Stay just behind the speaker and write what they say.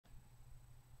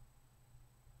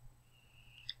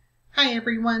Hi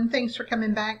everyone, thanks for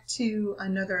coming back to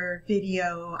another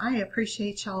video. I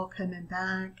appreciate y'all coming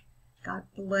back. God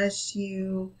bless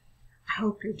you. I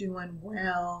hope you're doing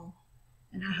well,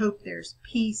 and I hope there's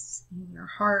peace in your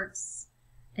hearts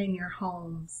and your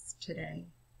homes today.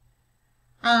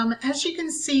 As you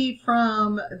can see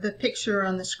from the picture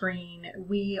on the screen,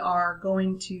 we are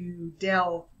going to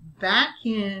delve back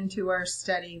into our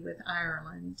study with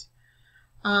Ireland.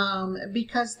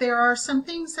 Because there are some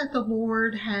things that the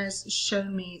Lord has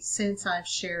shown me since I've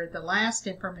shared the last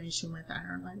information with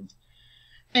Ireland.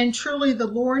 And truly, the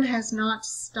Lord has not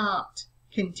stopped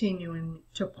continuing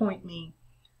to point me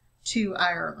to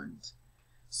Ireland.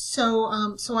 So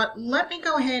let me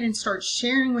go ahead and start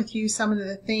sharing with you some of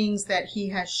the things that He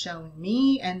has shown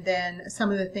me, and then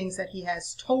some of the things that He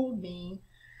has told me.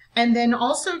 And then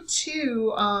also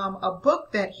to a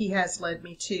book that He has led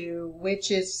me to, which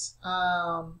is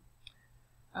a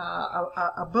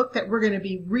book that we're going to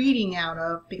be reading out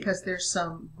of, because there's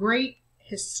some great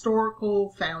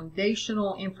historical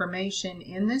foundational information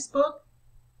in this book.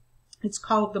 It's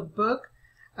called the Book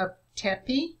of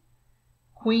Tephi,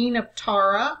 Queen of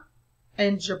Tara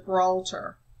and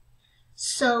Gibraltar.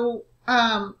 So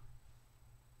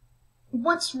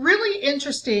what's really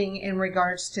interesting in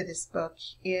regards to this book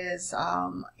is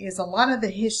a lot of the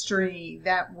history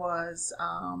that was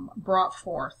brought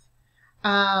forth.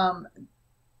 Teia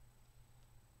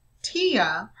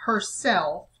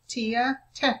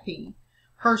Tephi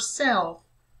herself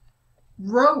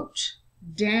wrote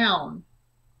down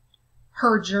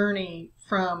her journey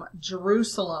from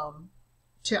Jerusalem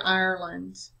to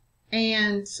Ireland,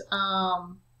 and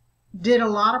did a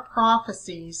lot of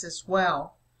prophecies as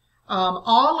well.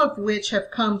 All of which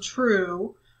have come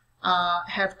true,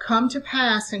 have come to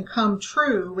pass and come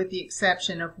true, with the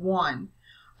exception of one.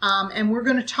 And we're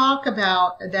going to talk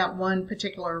about that one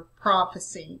particular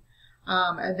prophecy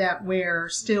that we're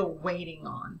still waiting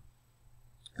on.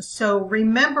 So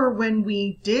remember, when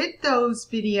we did those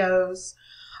videos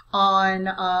on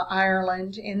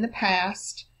Ireland in the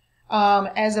past,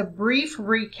 as a brief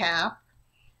recap,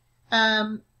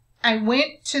 I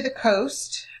went to the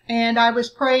coast and I was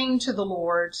praying to the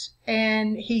Lord,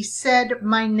 and He said,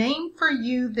 "My name for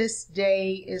you this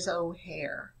day is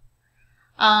O'Hare."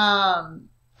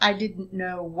 I didn't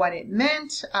know what it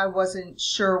meant. I wasn't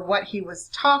sure what He was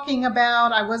talking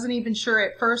about. I wasn't even sure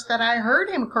at first that I heard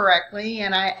Him correctly,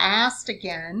 and I asked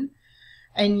again.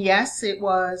 And yes, it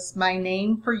was, "My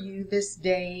name for you this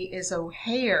day is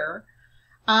O'Hare."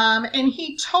 And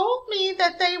He told me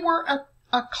that they were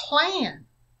a clan.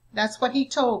 That's what He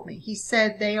told me. He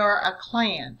said they are a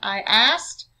clan. I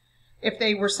asked if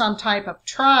they were some type of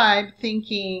tribe,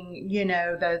 thinking,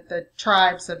 the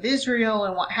tribes of Israel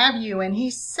and what have you. And He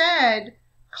said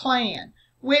clan,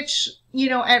 which,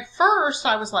 at first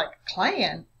I was like,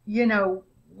 clan?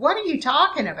 What are you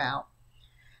talking about?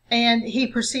 And He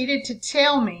proceeded to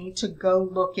tell me to go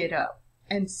look it up.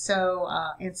 And so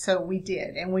we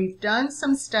did. And we've done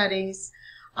some studies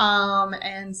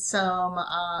and some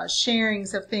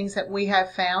sharings of things that we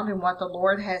have found and what the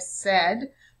Lord has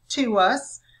said to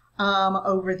us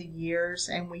over the years.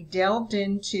 And we delved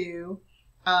into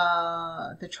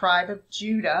the tribe of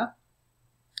Judah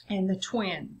and the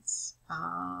twins.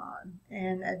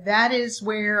 And that is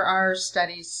where our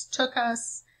studies took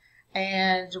us,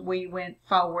 and we went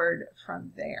forward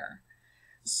from there.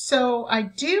 So I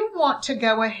do want to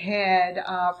go ahead,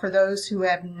 for those who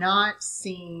have not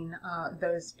seen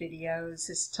those videos,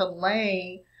 is to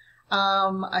lay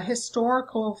a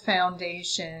historical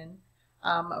foundation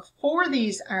for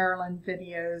these Ireland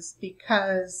videos,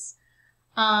 because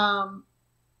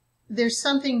there's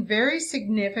something very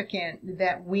significant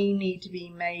that we need to be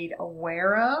made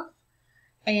aware of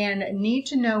and need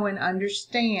to know and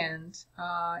understand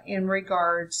in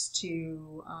regards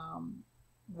to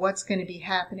what's going to be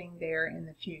happening there in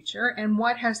the future and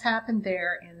what has happened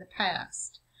there in the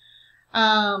past.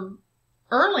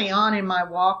 Early on in my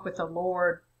walk with the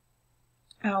Lord,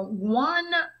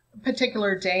 one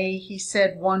particular day He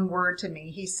said one word to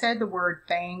me. He said the word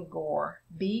Bangor,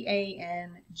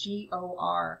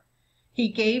 Bangor. He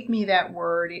gave me that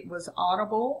word. It was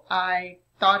audible. I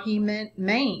thought He meant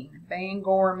Maine,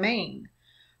 Bangor, Maine.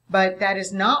 But that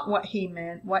is not what He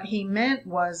meant. What He meant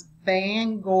was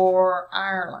Bangor,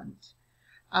 Ireland.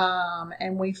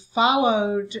 And we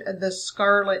followed the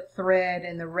scarlet thread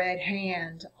and the red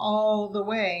hand all the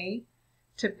way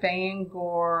to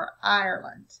Bangor,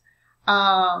 Ireland.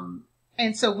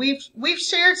 And so we've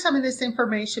shared some of this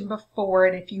information before,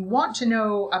 and if you want to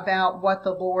know about what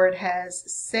the Lord has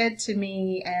said to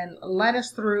me and led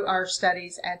us through our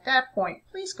studies at that point,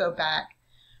 please go back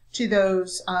to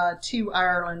those 2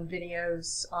 Ireland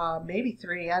videos, maybe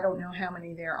 3. I don't know how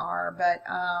many there are,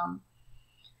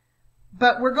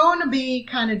 but we're going to be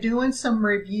kind of doing some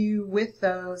review with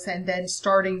those and then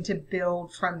starting to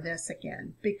build from this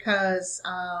again, because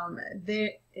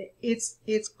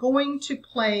it's going to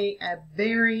play a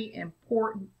very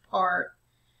important part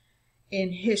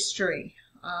in history,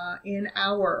 in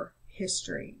our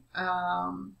history.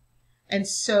 And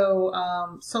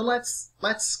so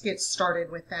let's get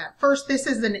started with that. First, this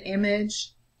is an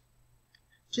image,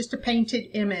 just a painted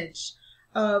image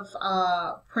of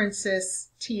Princess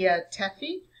Teia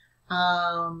Tephi,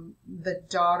 the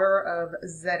daughter of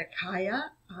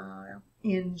Zedekiah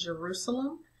in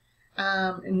Jerusalem.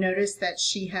 Notice that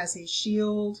she has a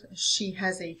shield, she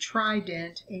has a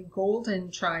trident, a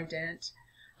golden trident.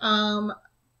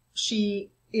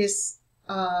 She is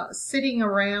sitting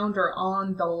around or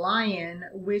on the lion,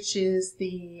 which is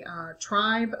the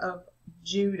tribe of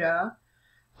Judah.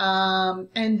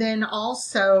 And then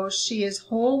also she is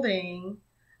holding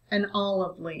an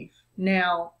olive leaf.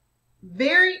 Now,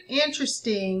 very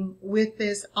interesting with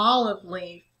this olive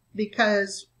leaf,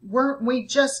 because weren't we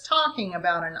just talking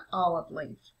about an olive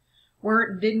leaf?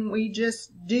 Didn't we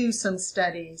just do some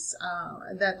studies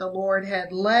that the Lord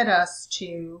had led us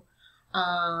to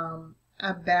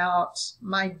about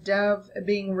my dove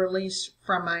being released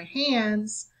from my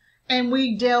hands, and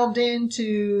we delved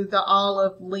into the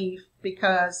olive leaf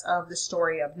because of the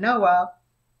story of Noah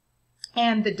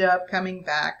and the dove coming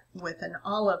back with an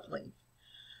olive leaf.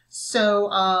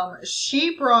 So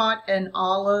she brought an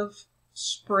olive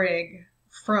sprig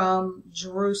from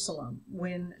Jerusalem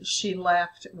when she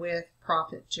left with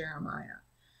Prophet Jeremiah.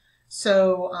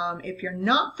 So if you're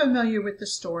not familiar with the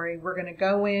story, we're going to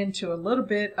go into a little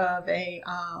bit of a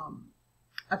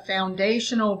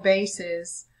foundational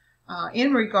basis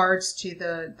in regards to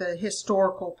the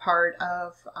historical part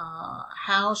of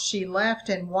how she left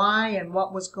and why and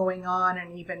what was going on,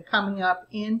 and even coming up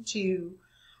into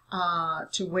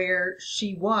to where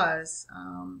she was,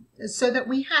 so that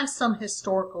we have some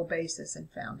historical basis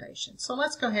and foundation. So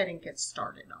let's go ahead and get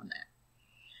started on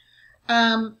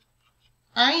that.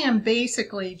 I am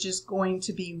basically just going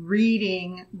to be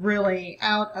reading really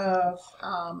out of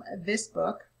this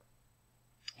book.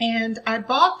 And I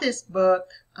bought this book,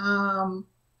 I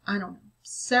don't know,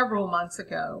 several months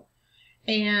ago.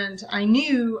 And I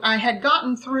knew I had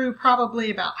gotten through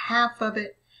probably about half of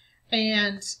it.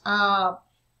 And I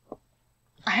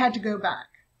had to go back,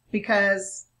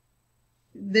 because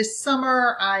this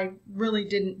summer I really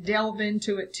didn't delve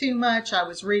into it too much. I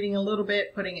was reading a little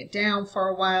bit, putting it down for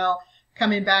a while,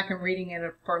 coming back and reading it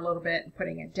for a little bit and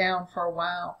putting it down for a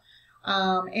while.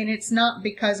 And it's not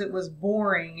because it was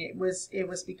boring. It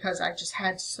was because I just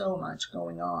had so much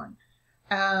going on.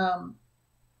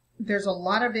 There's a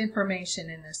lot of information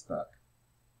in this book,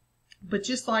 but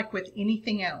just like with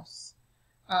anything else,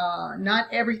 not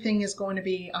everything is going to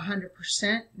be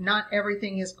 100%. Not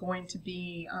everything is going to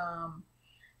be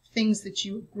things that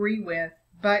you agree with,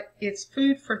 but it's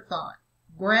food for thought.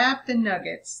 Grab the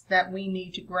nuggets that we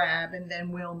need to grab, and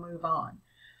then we'll move on.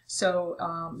 So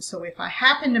if I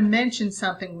happen to mention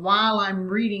something while I'm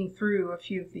reading through a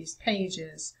few of these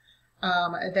pages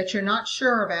that you're not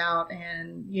sure about,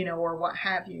 and or what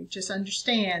have you, just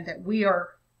understand that we are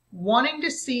wanting to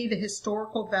see the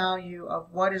historical value of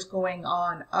what is going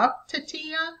on up to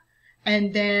Teia,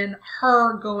 and then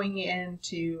her going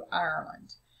into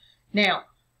Ireland. Now,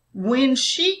 when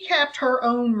she kept her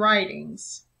own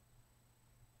writings,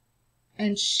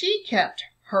 and she kept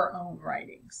her own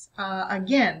writings,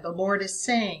 again, the Lord is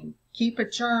saying, keep a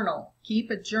journal,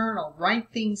 write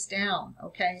things down.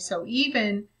 Okay, so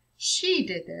even she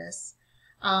did this,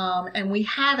 and we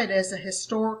have it as a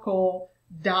historical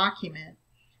document.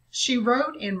 She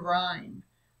wrote in rhyme,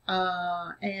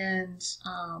 and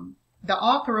the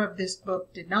author of this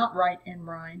book did not write in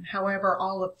rhyme. However,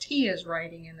 all of Teia's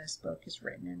writing in this book is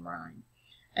written in rhyme.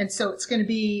 And so it's going to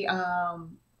be,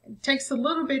 it takes a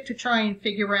little bit to try and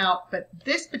figure out, but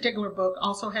this particular book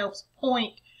also helps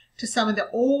point to some of the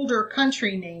older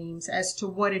country names as to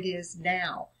what it is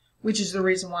now, which is the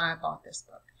reason why I bought this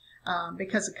book,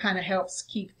 because it kind of helps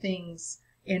keep things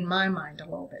in my mind a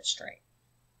little bit straight.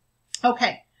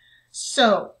 Okay.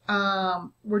 So,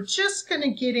 we're just going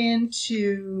to get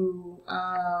into,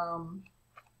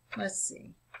 let's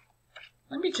see.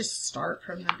 Let me just start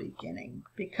from the beginning,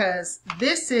 because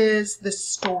this is the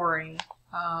story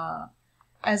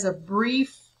as a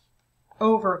brief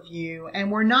overview,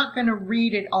 and we're not going to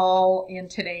read it all in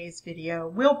today's video.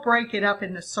 We'll break it up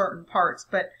into certain parts,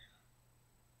 but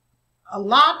a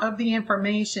lot of the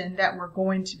information that we're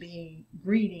going to be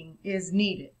reading is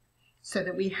needed so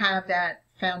that we have that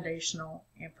foundational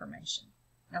information.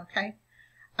 Okay?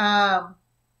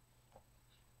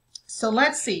 So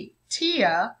let's see.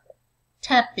 Teia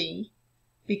Tephi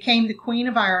became the Queen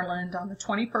of Ireland on the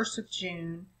 21st of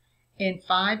June in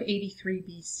 583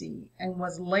 BC and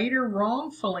was later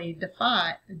wrongfully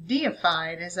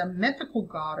deified as a mythical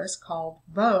goddess called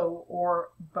Bo or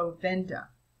Bovenda,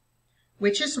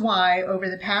 which is why over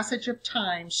the passage of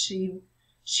time she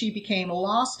became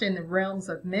lost in the realms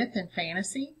of myth and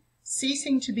fantasy,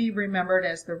 ceasing to be remembered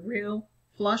as the real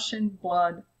flesh and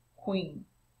blood queen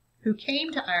who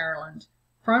came to Ireland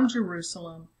from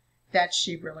Jerusalem that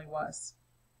she really was.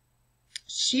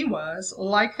 She was,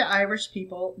 like the Irish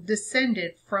people,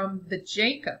 descended from the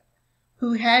Jacob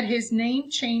who had his name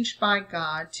changed by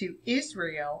God to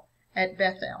Israel at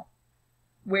Bethel,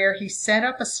 where he set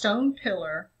up a stone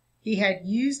pillar he had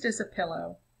used as a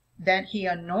pillow that he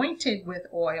anointed with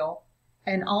oil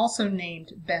and also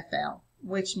named Bethel,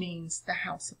 which means the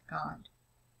house of God,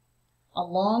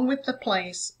 along with the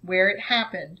place where it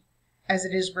happened, as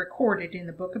it is recorded in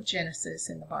the book of Genesis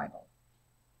in the Bible.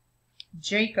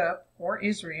 Jacob, or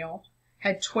Israel,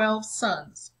 had 12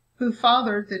 sons, who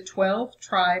fathered the 12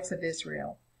 tribes of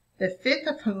Israel, the fifth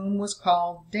of whom was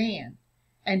called Dan,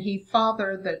 and he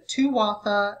fathered the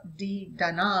Tuatha de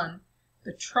Danaan,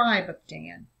 the tribe of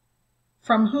Dan,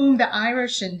 from whom the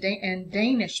Irish and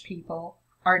Danish people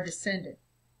are descended.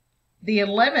 The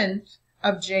 11th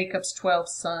of Jacob's 12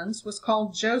 sons was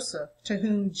called Joseph, to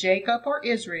whom Jacob, or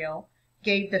Israel,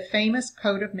 gave the famous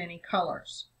coat of many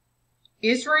colors.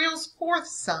 Israel's 4th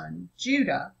son,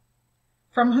 Judah,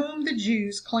 from whom the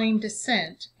Jews claimed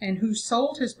descent and who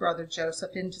sold his brother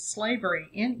Joseph into slavery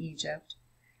in Egypt,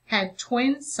 had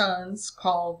twin sons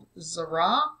called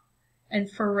Zerah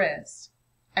and Pharez,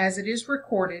 as it is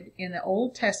recorded in the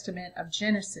Old Testament of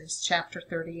Genesis chapter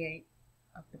 38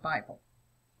 of the Bible.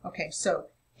 Okay, so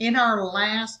in our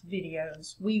last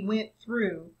videos, we went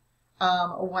through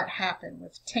what happened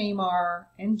with Tamar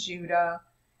and Judah,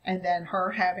 and then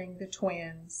her having the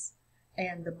twins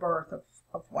and the birth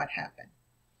of what happened.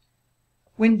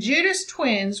 When Judah's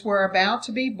twins were about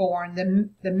to be born,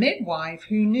 the midwife,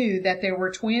 who knew that there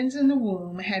were twins in the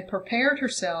womb, had prepared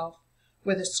herself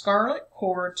with a scarlet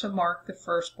cord to mark the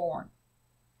firstborn.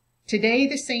 Today,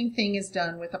 the same thing is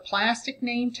done with a plastic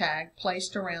name tag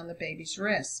placed around the baby's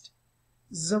wrist.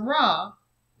 Zerah,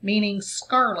 meaning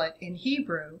scarlet in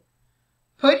Hebrew,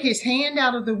 put his hand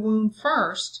out of the womb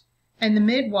first, and the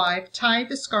midwife tied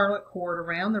the scarlet cord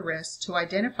around the wrist to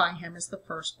identify him as the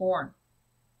firstborn.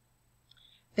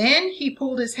 Then he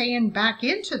pulled his hand back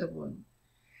into the womb,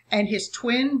 and his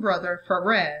twin brother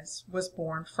Pharez was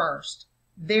born first,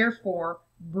 therefore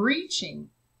breaching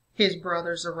his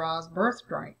brother Zerah's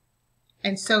birthright.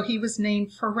 And so he was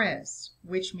named Pharez,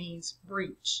 which means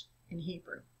breach in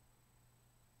Hebrew.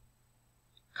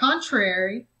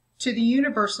 Contrary to the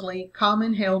universally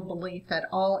common held belief that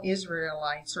all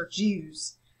Israelites are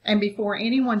Jews, and before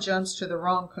anyone jumps to the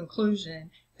wrong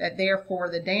conclusion that therefore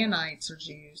the Danites are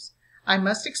Jews, I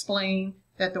must explain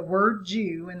that the word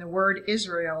Jew and the word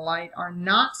Israelite are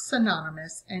not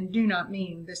synonymous and do not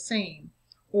mean the same,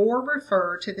 or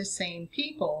refer to the same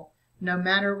people, no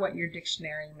matter what your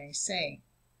dictionary may say.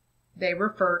 They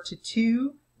refer to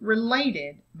two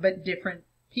related but different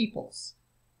peoples,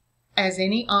 as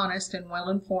any honest and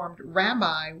well-informed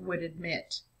rabbi would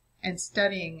admit, and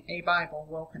studying a Bible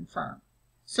will confirm.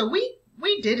 So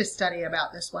we did a study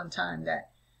about this one time, that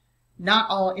not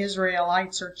all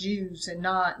Israelites are Jews, and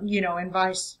not, and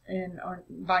vice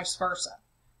versa.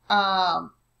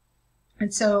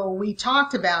 And so we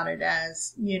talked about it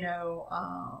as,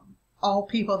 all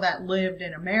people that lived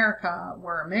in America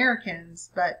were Americans,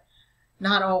 but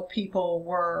not all people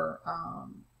were,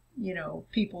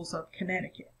 peoples of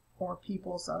Connecticut or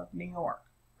peoples of New York,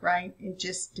 right? It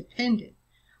just depended.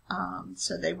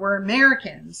 So they were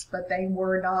Americans, but they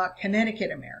were not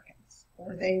Connecticut Americans,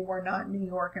 or they were not New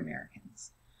York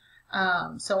Americans.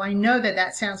 So I know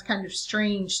that sounds kind of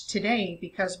strange today,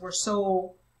 because we're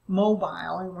so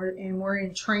mobile and we're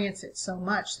in transit so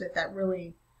much that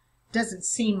really doesn't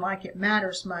seem like it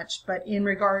matters much. But in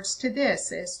regards to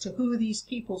this, as to who these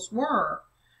peoples were,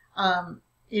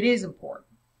 it is important.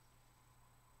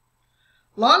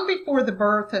 Long before the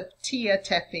birth of Teia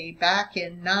Tephi, back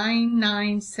in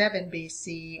 997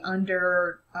 BC,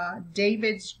 under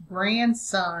David's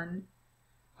grandson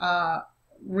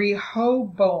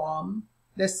Rehoboam,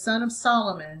 the son of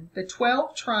Solomon, the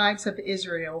 12 tribes of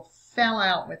Israel fell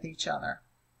out with each other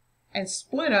and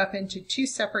split up into 2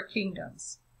 separate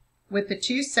kingdoms, with the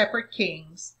 2 separate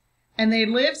kings, and they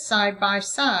lived side by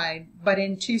side, but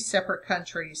in 2 separate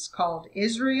countries called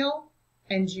Israel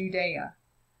and Judea.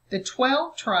 The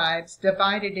 12 tribes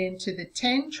divided into the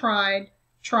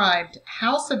 10-tribed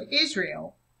house of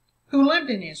Israel, who lived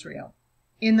in Israel,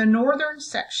 in the northern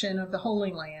section of the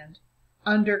Holy Land,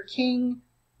 under King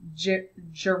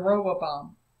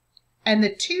Jeroboam, and the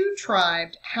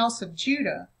 2-tribed house of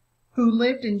Judah, who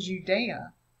lived in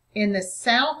Judea, in the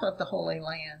south of the Holy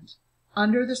Land,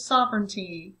 under the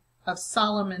sovereignty of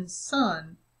Solomon's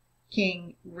son,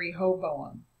 King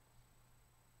Rehoboam.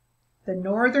 The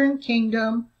northern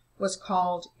kingdom was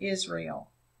called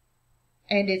Israel,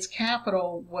 and its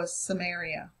capital was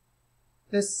Samaria.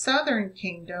 The southern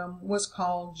kingdom was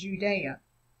called Judea,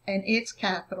 and its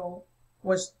capital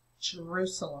was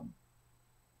Jerusalem.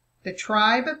 The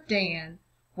tribe of Dan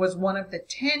was one of the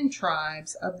 10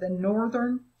 tribes of the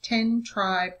northern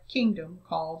 10-tribe kingdom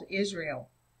called Israel,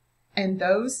 and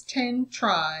those 10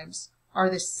 tribes are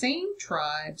the same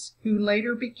tribes who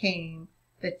later became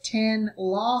the 10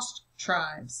 lost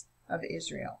tribes of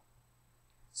Israel.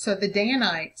 So the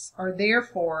Danites are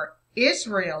therefore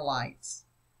Israelites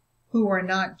who are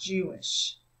not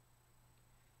Jewish.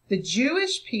 The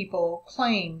Jewish people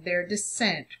claim their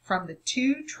descent from the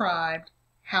 2-tribed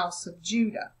house of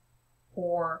Judah,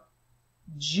 or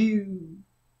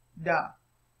Judah,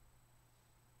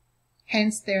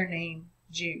 hence their name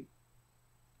Jew.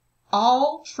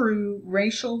 All true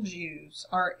racial Jews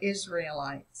are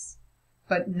Israelites,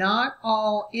 but not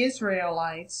all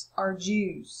Israelites are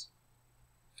Jews.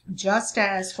 Just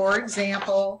as, for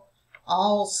example,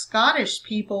 all Scottish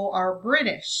people are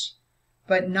British,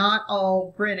 but not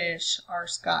all British are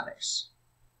Scottish,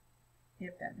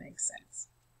 if that makes sense.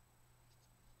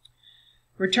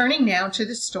 Returning now to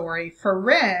the story,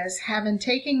 Pharez, having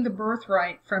taken the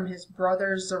birthright from his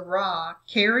brother Zerah,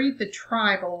 carried the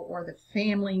tribal or the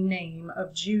family name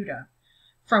of Judah,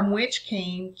 from which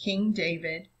came King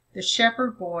David, the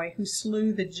shepherd boy who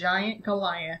slew the giant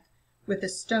Goliath with a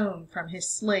stone from his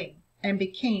sling and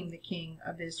became the king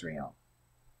of Israel.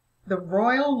 The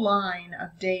royal line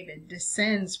of David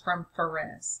descends from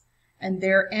Pharez, and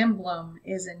their emblem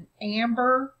is an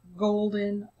amber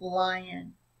golden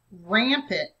lion,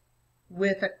 rampant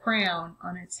with a crown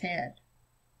on its head.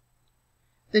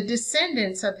 The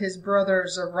descendants of his brother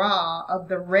Zerah of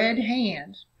the red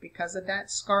hand, because of that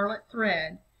scarlet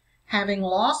thread, having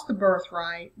lost the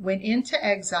birthright, went into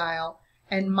exile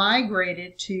and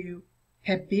migrated to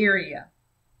Heberia,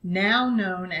 now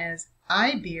known as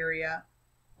Iberia,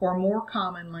 or more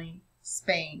commonly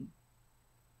Spain.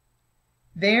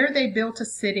 There they built the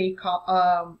city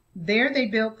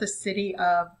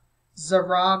of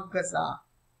Zaragoza.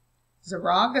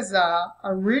 Zaragoza,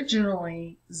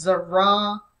 originally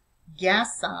Zaragaza,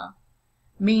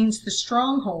 means the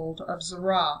stronghold of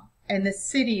Zerah, and the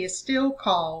city is still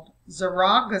called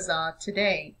Zaragoza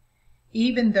today,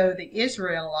 even though the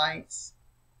Israelites'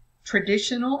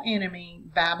 traditional enemy,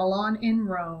 Babylon and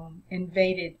Rome,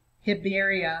 invaded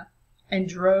Hiberia and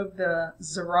drove the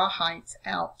Zerahites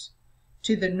out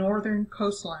to the northern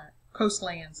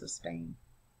coastlands of Spain.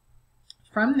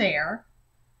 From there,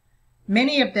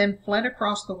 many of them fled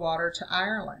across the water to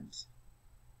Ireland.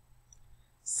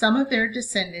 Some of their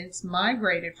descendants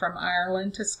migrated from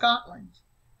Ireland to Scotland,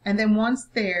 and then once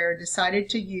there decided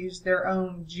to use their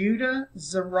own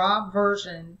Judah-Zerah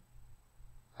version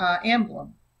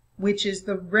emblem, which is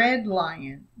the red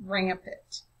lion,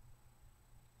 rampant,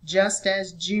 just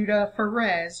as Judah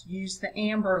Pharez used the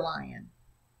amber lion,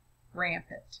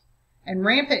 rampant. And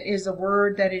rampant is a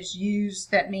word that is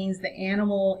used that means the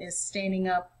animal is standing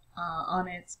up on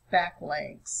its back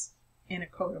legs in a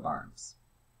coat of arms.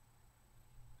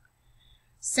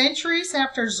 Centuries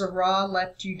after Zerah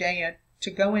left Judea to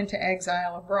go into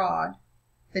exile abroad,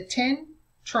 the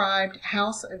 10-tribed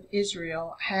house of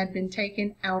Israel had been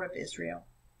taken out of Israel,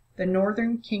 the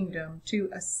northern kingdom, to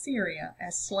Assyria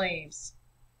as slaves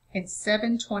in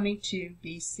 722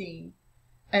 BC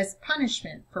as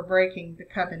punishment for breaking the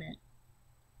covenant.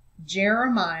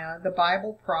 Jeremiah, the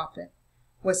Bible prophet,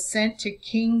 was sent to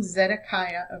King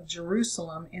Zedekiah of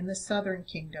Jerusalem in the southern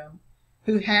kingdom,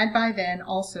 who had by then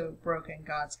also broken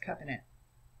God's covenant,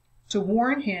 to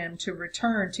warn him to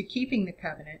return to keeping the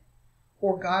covenant,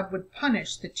 or God would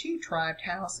punish the 2-tribed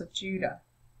house of Judah,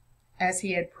 as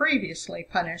he had previously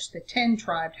punished the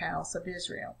 10-tribed house of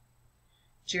Israel.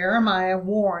 Jeremiah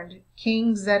warned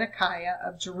King Zedekiah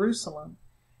of Jerusalem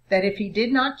that if he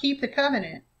did not keep the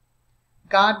covenant,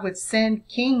 God would send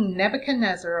King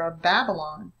Nebuchadnezzar of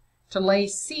Babylon to lay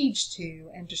siege to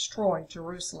and destroy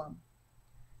Jerusalem.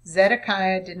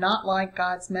 Zedekiah did not like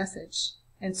God's message,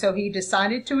 and so he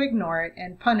decided to ignore it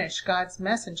and punish God's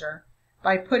messenger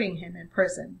by putting him in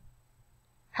prison.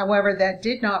 However, that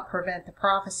did not prevent the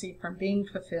prophecy from being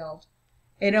fulfilled,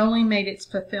 It only made its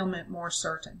fulfillment more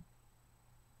certain.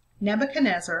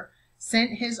 Nebuchadnezzar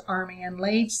sent his army and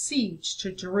laid siege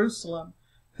to Jerusalem,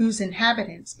 whose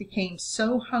inhabitants became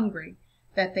so hungry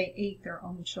that they ate their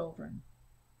own children.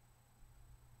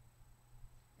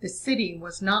 The city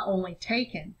was not only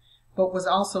taken, but was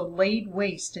also laid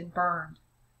waste and burned.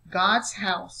 God's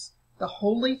house, the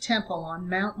holy temple on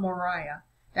Mount Moriah,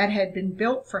 that had been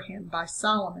built for him by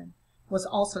Solomon, was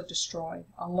also destroyed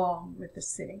along with the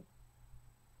city.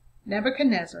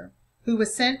 Nebuchadnezzar, who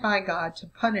was sent by God to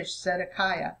punish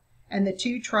Zedekiah and the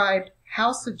two-tribed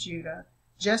house of Judah,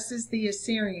 just as the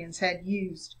Assyrians had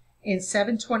used in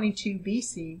 722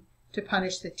 BC to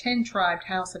punish the 10-tribed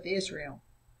house of Israel,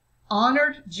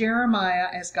 honored Jeremiah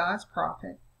as God's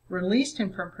prophet, released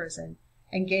him from prison,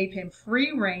 and gave him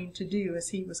free rein to do as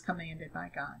he was commanded by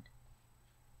God.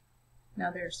 Now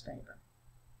there's favor.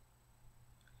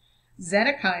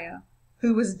 Zedekiah,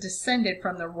 who was descended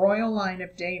from the royal line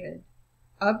of David,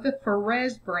 of the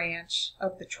Pharez branch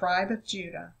of the tribe of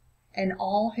Judah, and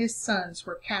all his sons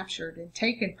were captured and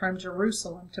taken from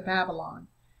Jerusalem to Babylon,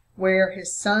 where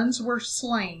his sons were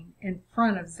slain in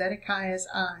front of Zedekiah's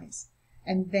eyes,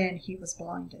 and then he was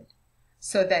blinded,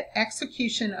 so that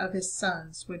execution of his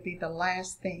sons would be the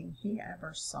last thing he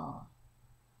ever saw.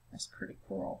 That's pretty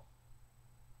cruel.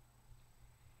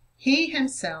 He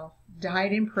himself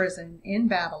died in prison in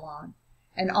Babylon,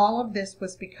 and all of this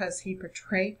was because he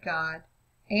betrayed God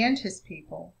and his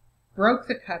people, broke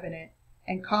the covenant,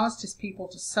 and caused his people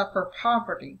to suffer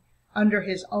poverty under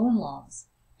his own laws,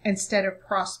 instead of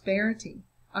prosperity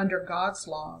under God's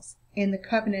laws in the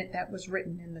covenant that was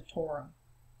written in the Torah.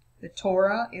 The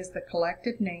Torah is the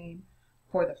collective name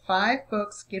for the 5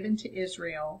 books given to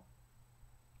Israel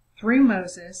through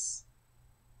Moses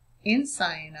in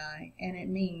Sinai, and it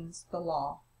means the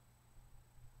law.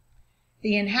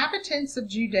 The inhabitants of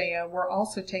Judea were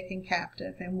also taken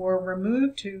captive and were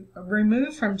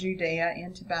removed from Judea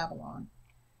into Babylon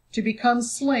to become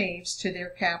slaves to their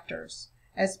captors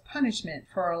as punishment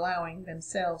for allowing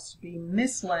themselves to be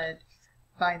misled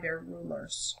by their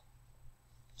rulers.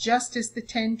 Just as the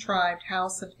 10-tribed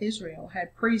house of Israel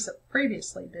had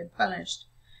previously been punished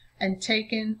and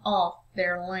taken off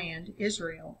their land,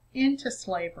 Israel, into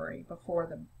slavery before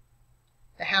them.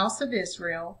 The house of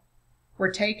Israel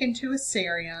were taken to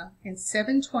Assyria in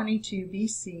 722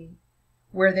 BC,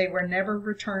 where they were never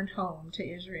returned home to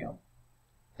Israel.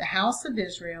 The house of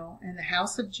Israel and the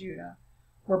house of Judah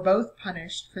were both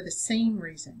punished for the same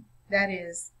reason, that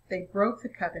is, they broke the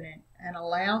covenant and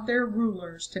allowed their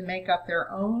rulers to make up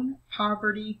their own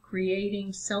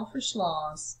poverty-creating selfish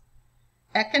laws,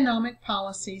 economic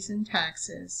policies, and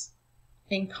taxes,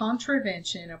 in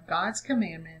contravention of God's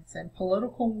commandments and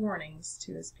political warnings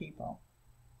to his people,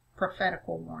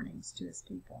 prophetical warnings to his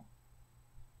people.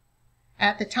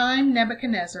 At the time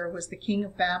Nebuchadnezzar was the king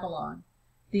of Babylon,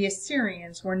 the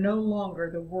Assyrians were no longer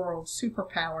the world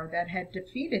superpower that had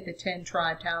defeated the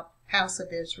 10-tribed house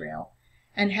of Israel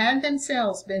and had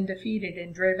themselves been defeated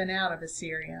and driven out of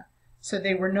Assyria, so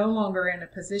they were no longer in a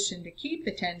position to keep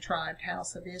the 10-tribed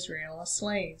house of Israel as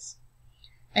slaves.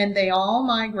 And they all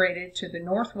migrated to the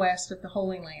northwest of the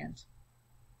Holy Land.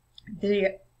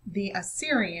 The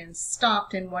Assyrians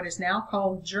stopped in what is now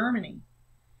called Germany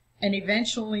and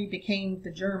eventually became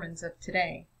the Germans of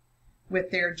today,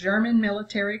 with their German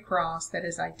military cross that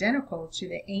is identical to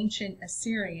the ancient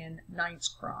Assyrian Knight's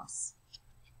Cross.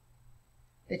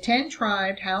 The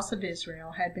 10-tribed house of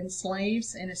Israel had been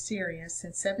slaves in Assyria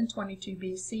since 722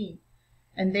 BC,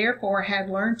 and therefore had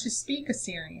learned to speak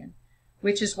Assyrian,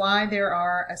 which is why there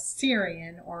are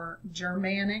Assyrian or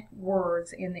Germanic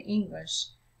words in the English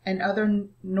and other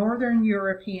Northern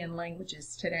European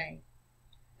languages today.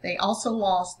 They also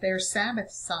lost their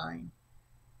Sabbath sign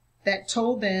that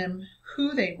told them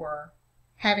who they were,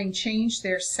 having changed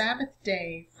their Sabbath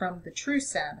day from the true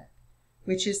Sabbath,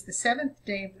 which is the 7th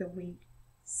day of the week,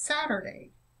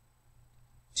 Saturday,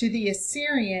 to the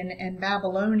Assyrian and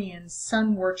Babylonian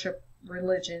sun worship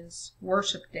religions'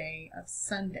 worship day of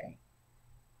Sunday,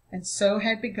 and so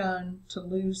had begun to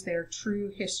lose their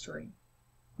true history,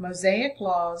 Mosaic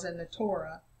laws and the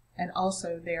Torah, and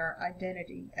also their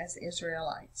identity as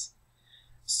Israelites.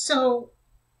 So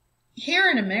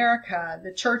here in America,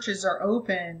 the churches are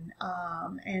open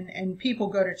and people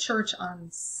go to church on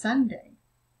Sunday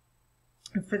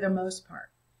for the most part.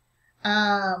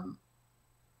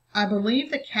 I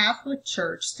believe the Catholic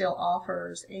Church still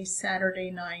offers a Saturday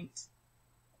night,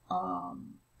 a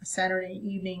Saturday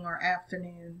evening or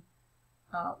afternoon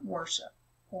worship,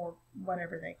 or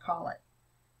whatever they call it.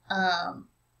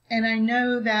 And I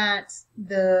know that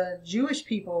the Jewish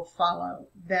people follow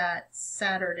that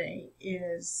Saturday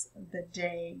is the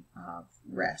day of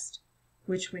rest,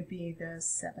 which would be the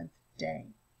seventh day.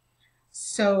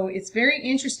 So it's very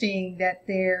interesting that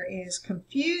there is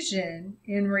confusion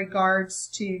in regards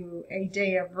to a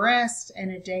day of rest and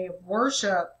a day of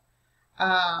worship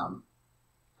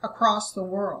across the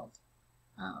world.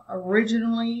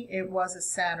 Originally, it was a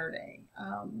Saturday.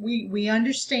 We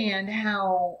understand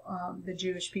how the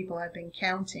Jewish people have been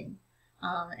counting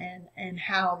and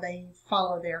how they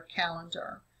follow their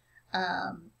calendar.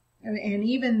 And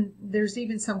even there's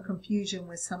even some confusion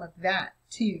with some of that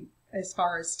too, as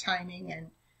far as timing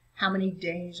and how many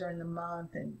days are in the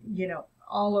month, and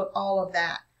all of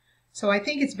that. So I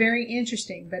think it's very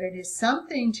interesting, but it is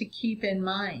something to keep in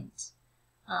mind.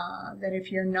 That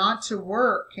if you're not to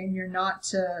work and you're not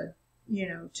to,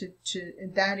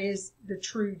 that is the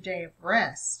true day of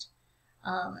rest,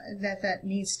 that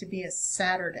needs to be a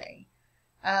Saturday.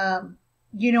 I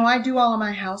do all of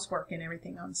my housework and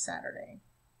everything on Saturday.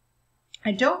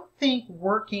 I don't think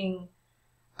working,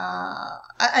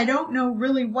 I don't know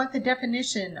really what the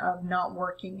definition of not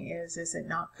working is. Is it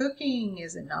not cooking?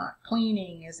 Is it not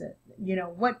cleaning? Is it,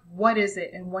 what is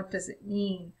it and what does it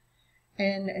mean?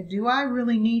 And do I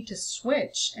really need to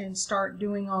switch and start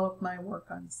doing all of my work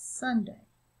on Sunday?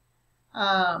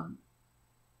 I'm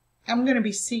going to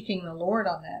be seeking the Lord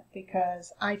on that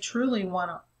because I truly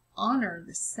want to honor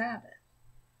the Sabbath.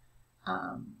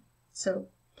 So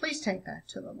please take that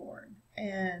to the Lord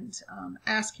and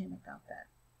ask Him about that.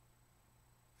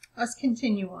 Let's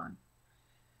continue on.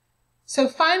 So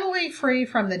finally, free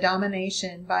from the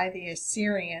domination by the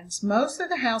Assyrians, most of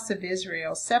the house of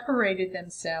Israel separated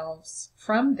themselves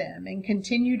from them and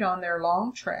continued on their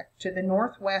long trek to the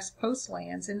northwest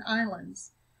coastlands and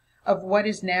islands of what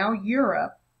is now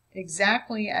Europe,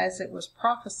 exactly as it was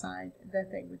prophesied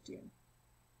that they would do.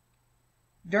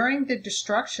 During the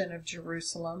destruction of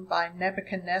Jerusalem by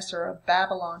Nebuchadnezzar of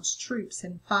Babylon's troops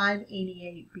in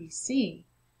 588 BC,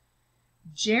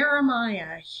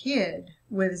 Jeremiah hid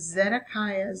with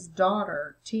Zedekiah's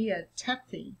daughter Teia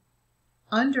Tephi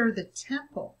under the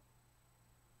temple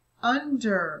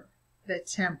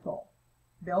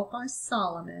built by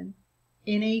Solomon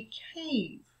in a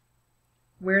cave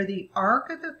where the Ark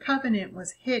of the Covenant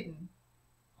was hidden,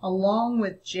 along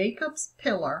with Jacob's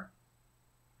pillar,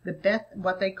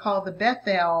 what they call the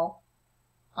Bethel,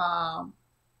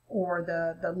 or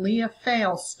the Lia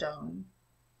Fail stone,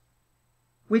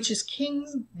 which is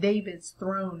King David's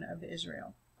throne of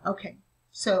Israel. Okay,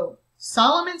 so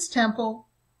Solomon's temple,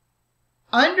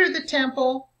 under the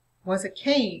temple was a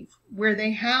cave where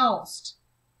they housed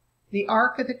the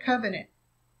Ark of the Covenant,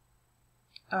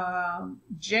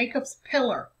 Jacob's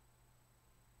pillar,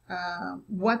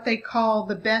 what they call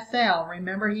the Bethel.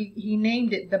 Remember, he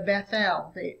named it the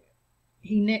Bethel.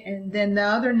 And then the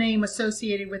other name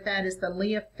associated with that is the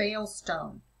Lia Fail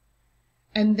stone.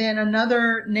 And then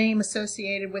another name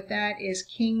associated with that is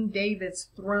King David's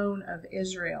throne of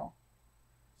Israel.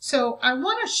 So I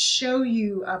want to show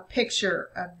you a picture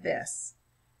of this,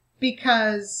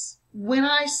 because when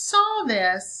I saw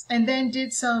this and then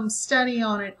did some study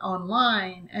on it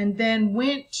online and then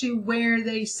went to where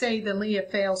they say the Lia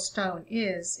Fail stone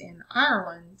is in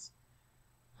Ireland,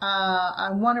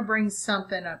 I want to bring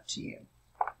something up to you.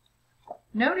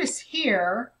 Notice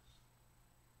here,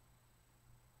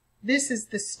 this is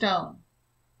the stone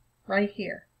right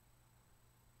here.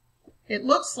 It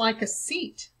looks like a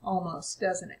seat almost,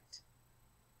 doesn't it?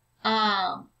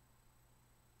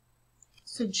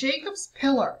 So Jacob's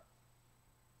pillar.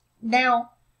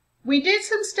 Now, we did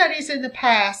some studies in the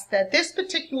past that this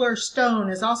particular stone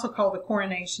is also called the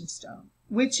coronation stone,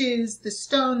 which is the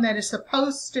stone that is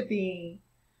supposed to be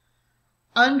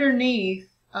underneath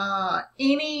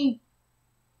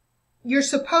you're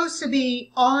supposed to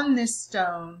be on this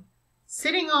stone,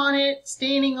 sitting on it,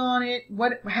 standing on it,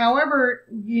 however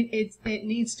it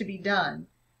needs to be done,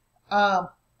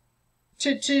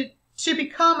 to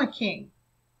become a king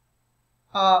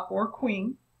or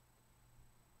queen.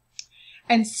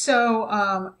 And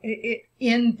so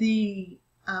in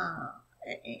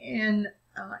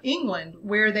England,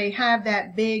 where they have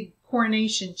that big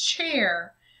coronation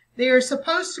chair, there's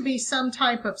supposed to be some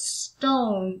type of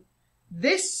stone,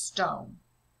 this stone,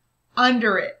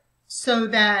 under it, so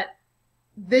that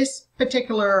this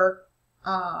particular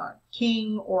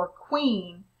king or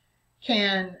queen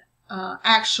can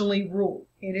actually rule.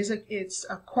 It's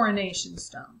a coronation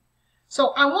stone.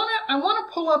 So I want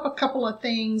to pull up a couple of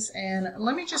things, and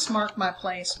let me just mark my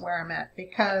place where I'm at,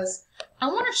 because I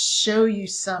want to show you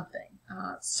something.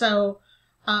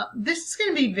 This is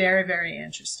going to be very, very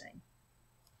interesting.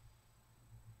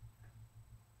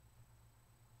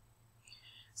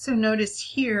 So notice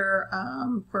here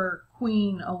for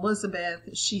Queen Elizabeth,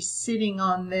 she's sitting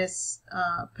on this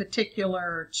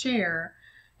particular chair,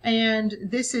 and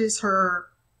this is her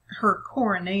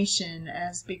coronation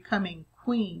as becoming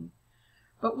queen.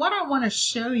 But what I want to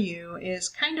show you is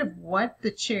kind of what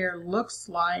the chair looks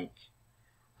like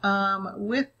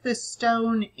with the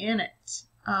stone in it.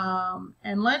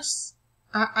 And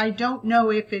I don't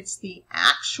know if it's the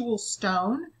actual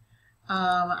stone.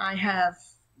 I have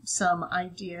some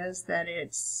ideas that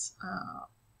it's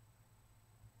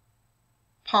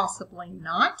possibly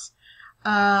not.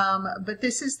 But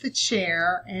this is the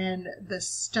chair and the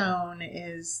stone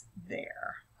is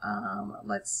there.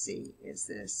 Let's see,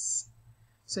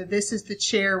 so this is the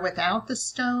chair without the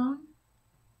stone.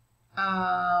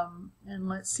 And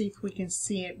let's see if we can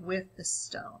see it with the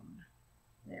stone.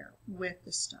 There, with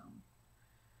the stone.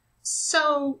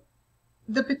 So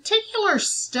the particular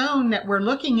stone that we're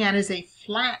looking at is a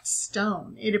flat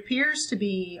stone. It appears to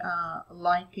be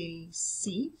like a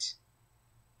seat.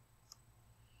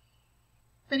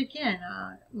 But again,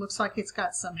 it looks like it's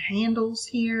got some handles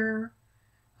here.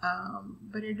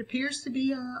 But it appears to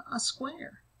be a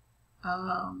square.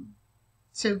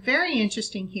 So very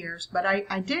interesting here. But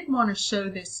I did want to show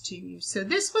this to you. So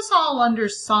this was all under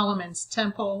Solomon's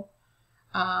temple.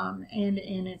 And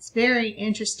it's very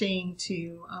interesting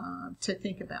to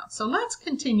think about. So let's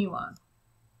continue on.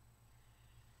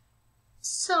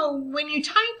 So when you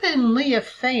type in Lia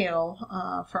Fail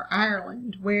for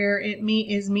Ireland, where it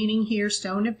is meaning here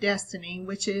Stone of Destiny,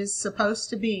 which is supposed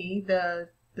to be the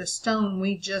stone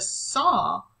we just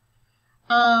saw,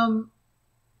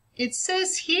 it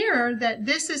says here that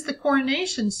this is the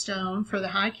coronation stone for the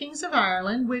High Kings of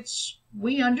Ireland, which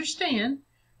we understand,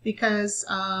 because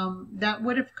that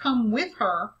would have come with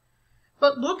her.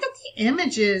 But look at the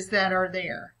images that are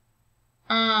there.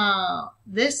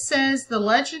 This says the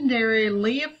legendary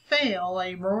Lia Fail,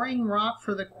 a roaring rock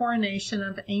for the coronation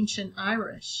of ancient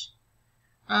Irish.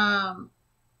 I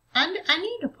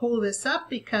need to pull this up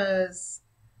because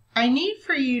I need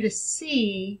for you to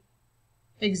see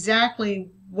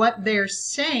exactly what they're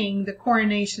saying the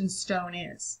coronation stone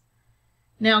is.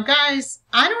 Now, guys,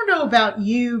 I don't know about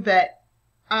you, but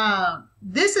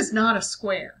this is not a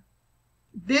square.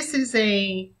 This is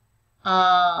a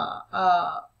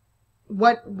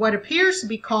what appears to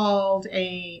be called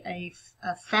a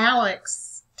phallic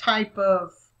type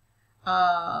of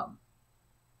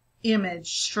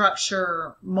image,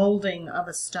 structure, molding of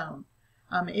a stone.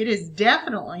 It is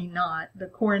definitely not the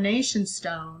coronation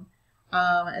stone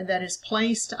that is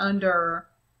placed under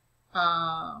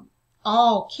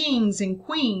all kings and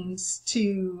queens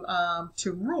to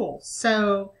rule.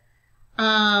 So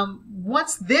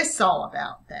what's this all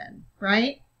about then,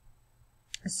 right?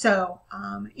 So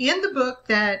in the book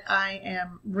that I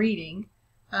am reading,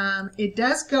 it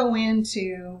does go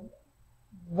into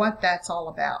what that's all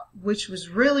about, which was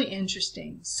really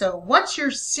interesting. So what you're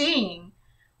seeing,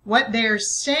 what they're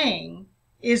saying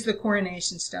is the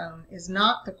coronation stone, is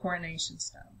not the coronation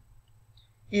stone.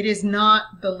 It is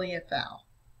not the Lia Fail.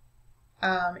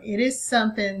 It is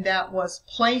something that was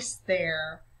placed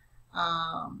there.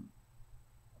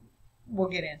 We'll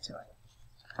get into it.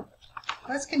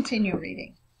 Let's continue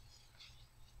reading.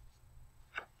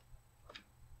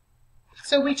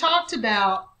 So we talked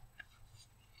about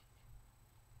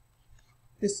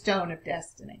the Stone of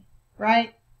Destiny,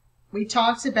 right? We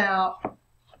talked about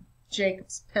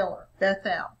Jacob's pillar,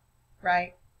 Bethel,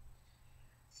 right?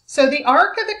 So the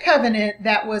Ark of the Covenant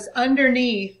that was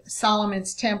underneath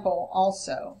Solomon's temple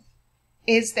also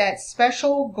is that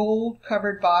special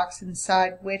gold-covered box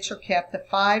inside which are kept the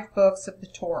 5 books of the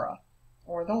Torah,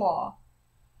 or the law,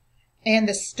 and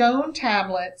the stone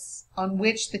tablets on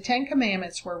which the 10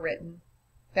 Commandments were written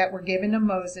that were given to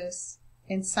Moses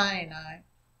in Sinai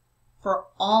for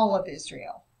all of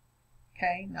Israel.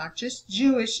 Okay, not just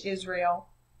Jewish Israel,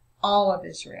 all of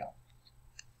Israel.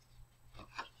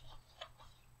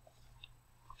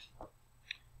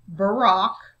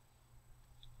 Baruch,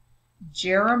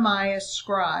 Jeremiah's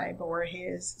scribe, or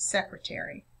his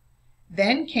secretary,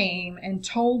 then came and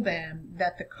told them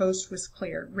that the coast was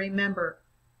clear. Remember,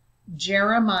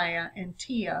 Jeremiah and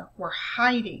Teia were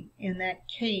hiding in that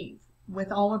cave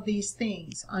with all of these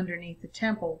things underneath the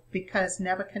temple because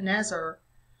Nebuchadnezzar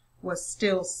was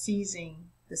still seizing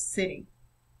the city.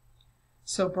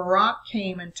 So Baruch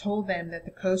came and told them that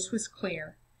the coast was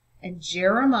clear, and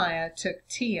Jeremiah took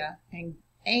Teia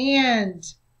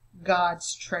and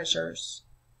God's treasures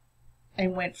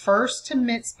and went first to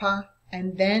Mizpah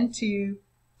and then to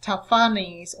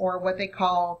Tahpanhes, or what they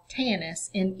call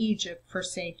Tanis, in Egypt for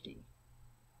safety.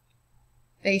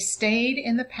 They stayed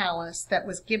in the palace that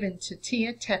was given to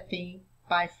Teia Tephi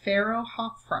by Pharaoh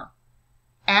Hophra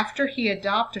after he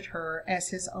adopted her as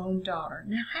his own daughter.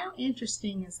 Now, how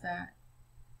interesting is that?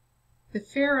 The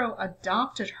Pharaoh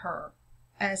adopted her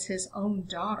as his own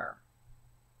daughter.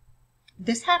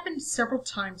 This happened several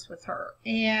times with her,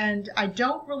 and I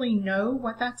don't really know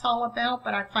what that's all about,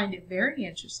 but I find it very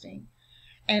interesting,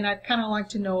 and I'd kind of like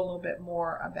to know a little bit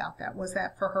more about that. Was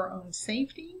that for her own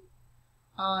safety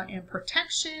and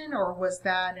protection, or was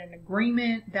that an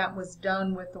agreement that was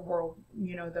done with the world,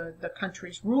 the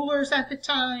country's rulers at the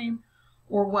time,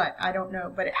 or what? I don't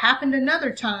know, but it happened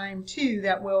another time too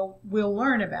that we'll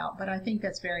learn about, but I think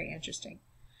that's very interesting.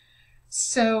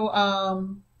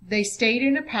 So they stayed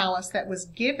in a palace that was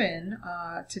given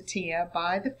to Teia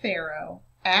by the Pharaoh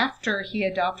after he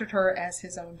adopted her as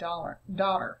his own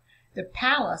daughter. The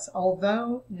palace,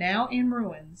 although now in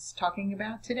ruins, talking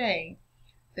about today,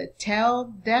 the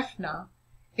Teia Tephi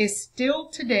is still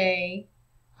today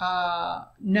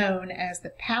known as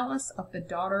the Palace of the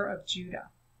Daughter of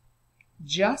Judah,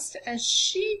 just as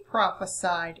she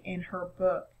prophesied in her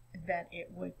book that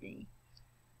it would be.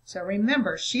 So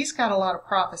remember, she's got a lot of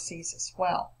prophecies as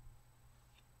well.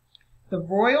 The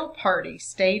royal party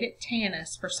stayed at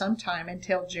Tanis for some time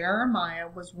until Jeremiah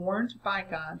was warned by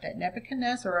God that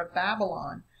Nebuchadnezzar of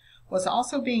Babylon was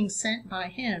also being sent by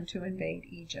him to invade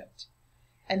Egypt,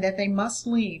 and that they must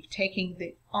leave, taking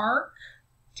the ark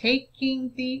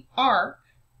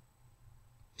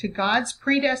to God's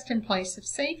predestined place of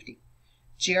safety.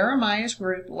 Jeremiah's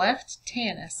group left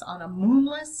Tanis on a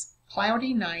moonless,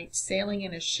 cloudy night, sailing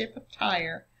in a ship of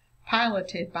Tyre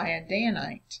piloted by a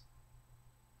Danite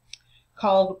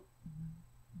called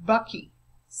Buki,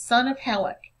 son of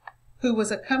Helek, who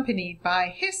was accompanied by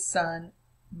his son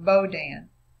Bodan,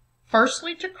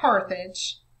 firstly to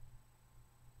Carthage,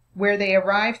 where they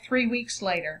arrived 3 weeks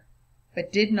later,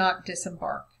 but did not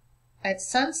disembark. At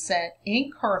sunset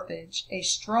in Carthage, a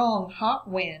strong hot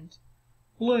wind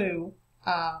blew.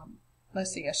 I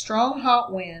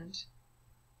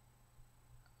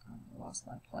lost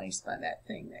my place by that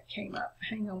thing that came up.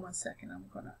 Hang on one second. I'm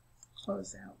going to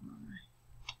close out my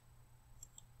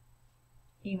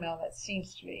email that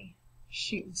seems to be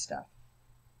shooting stuff.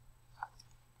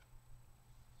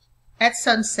 At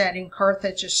sunset in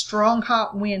Carthage, a strong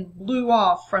hot wind blew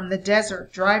off from the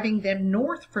desert, driving them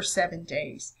north for 7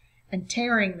 days and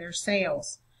tearing their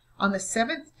sails. On the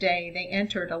 7th day they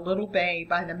entered a little bay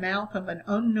by the mouth of an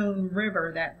unknown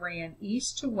river that ran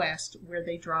east to west, where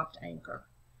they dropped anchor.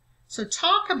 So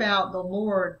talk about the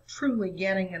Lord truly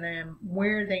getting them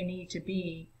where they need to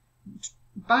be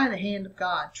by the hand of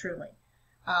God, truly.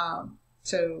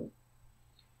 So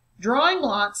drawing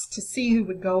lots to see who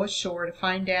would go ashore to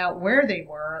find out where they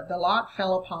were, the lot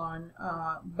fell upon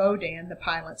Bodan, the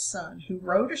pilot's son, who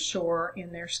rowed ashore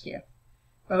in their skiff.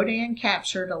 Bodan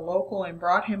captured a local and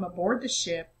brought him aboard the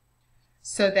ship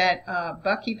so that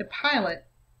Bucky, the pilot,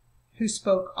 who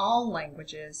spoke all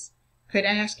languages, could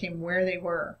ask him where they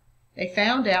were. They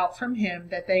found out from him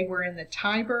that they were in the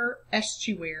Tiber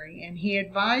estuary, and he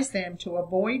advised them to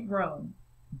avoid Rome,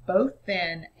 both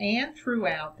then and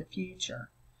throughout the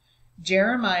future.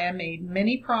 Jeremiah made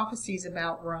many prophecies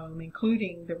about Rome,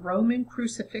 including the Roman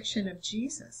crucifixion of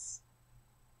Jesus,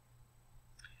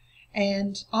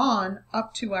 and on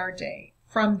up to our day.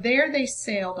 From there they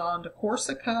sailed on to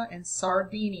Corsica and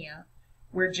Sardinia,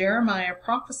 where Jeremiah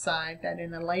prophesied that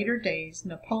in the later days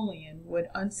Napoleon would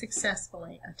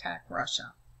unsuccessfully attack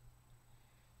Russia.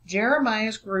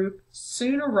 Jeremiah's group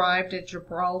soon arrived at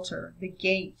Gibraltar, the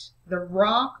gate, the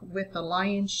rock with the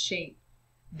lion's shape.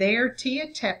 There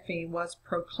Teia Tephi was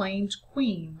proclaimed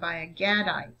queen by a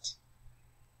Gadite,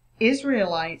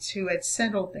 Israelites who had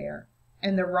settled there,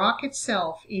 and the rock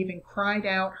itself even cried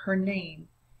out her name,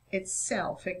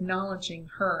 itself acknowledging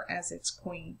her as its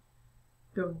queen.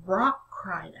 The rock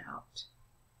cried out.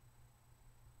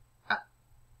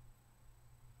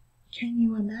 Can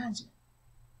you imagine?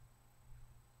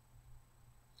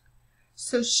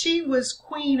 So she was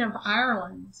queen of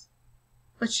Ireland,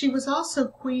 but she was also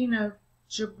queen of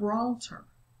Gibraltar.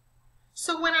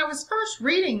 So when I was first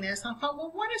reading this, I thought,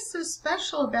 well, what is so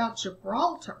special about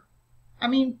Gibraltar? I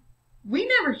mean, we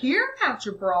never hear about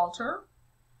Gibraltar.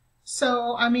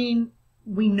 So, I mean,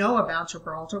 we know about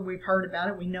Gibraltar. We've heard about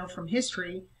it. We know from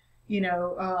history,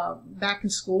 back in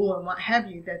school and what have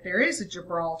you, that there is a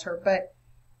Gibraltar. But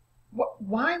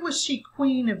why was she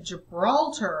queen of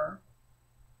Gibraltar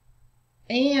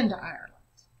and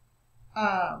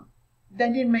Ireland?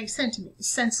 That didn't make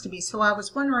sense to me. So I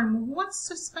was wondering, well, what's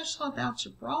so special about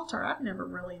Gibraltar? I've never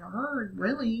really heard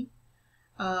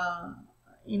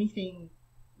anything,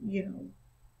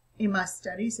 in my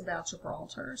studies about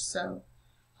Gibraltar. So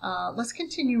let's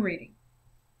continue reading.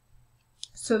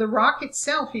 So the rock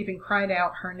itself even cried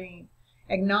out her name,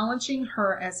 acknowledging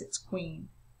her as its queen.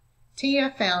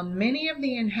 Teia found many of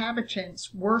the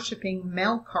inhabitants worshipping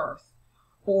Melkarth,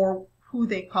 or who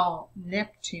they call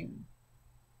Neptune,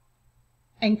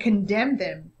 and condemned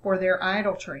them for their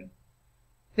idolatry.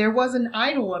 There was an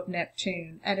idol of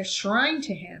Neptune at a shrine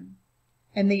to him,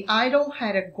 and the idol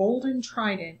had a golden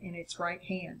trident in its right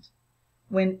hand.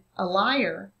 When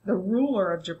Elir, the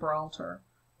ruler of Gibraltar,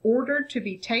 ordered to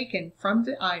be taken from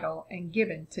the idol and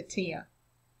given to Teia,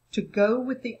 to go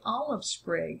with the olive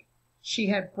sprig she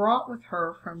had brought with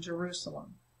her from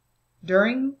Jerusalem.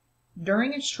 During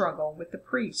a struggle with the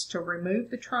priest to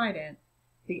remove the trident,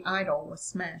 the idol was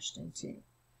smashed in two.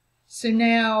 So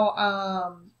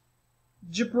now,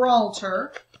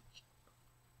 Gibraltar,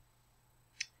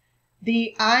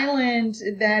 the island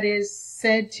that is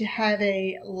said to have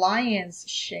a lion's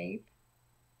shape,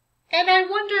 and I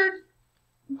wondered,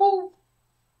 well,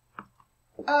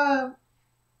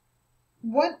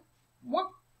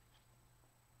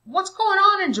 what's going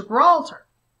on in Gibraltar?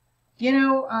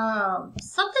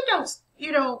 Something else,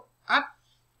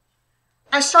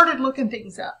 I started looking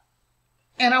things up,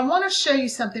 and I want to show you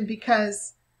something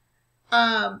because,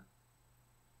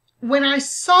 when I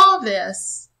saw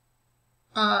this,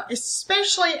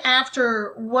 especially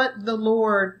after what the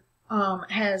Lord,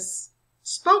 has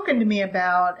spoken to me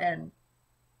about and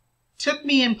took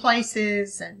me in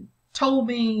places and told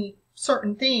me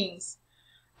certain things,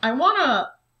 I want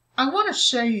to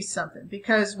show you something,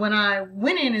 because when I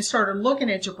went in and started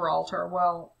looking at Gibraltar,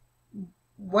 well,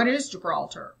 what is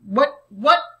Gibraltar?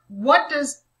 What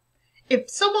does, if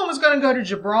someone was going to go to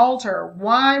Gibraltar,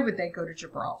 why would they go to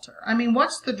Gibraltar? I mean,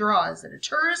 what's the draw? Is it a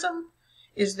tourism?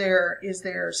 Is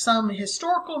there some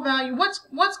historical value?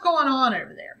 What's going on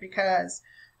over there? Because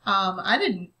I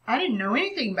didn't know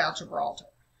anything about Gibraltar.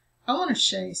 I want to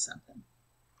show you something.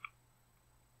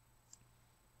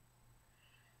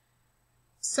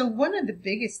 So one of the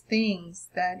biggest things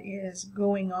that is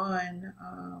going on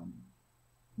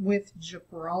with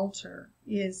Gibraltar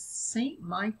is St.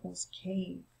 Michael's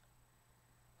Cave.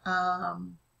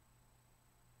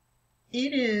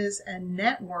 It is a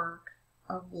network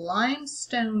of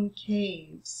limestone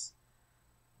caves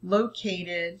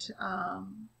located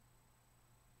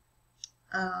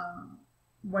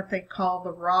what they call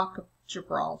the Rock of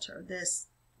Gibraltar, this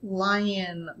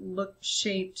lion-shaped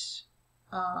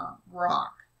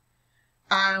rock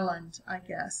island, I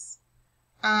guess.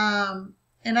 And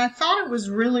I thought it was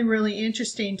really, really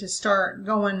interesting to start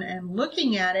going and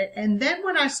looking at it. And then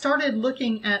when I started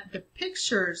looking at the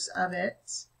pictures of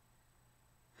it,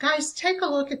 guys, take a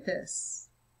look at this.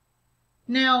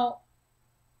 Now,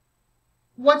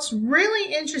 what's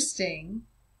really interesting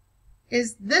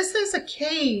is this is a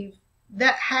cave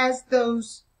that has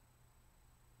those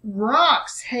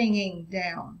rocks hanging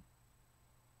down.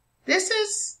 This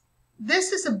is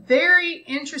a very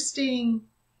interesting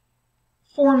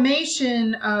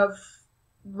formation of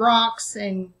rocks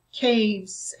and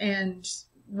caves and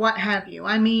what have you.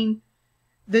 I mean,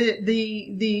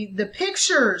 the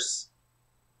pictures,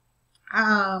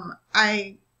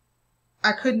 I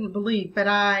couldn't believe, but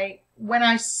when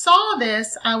I saw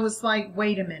this, I was like,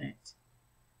 wait a minute.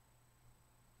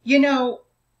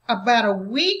 About a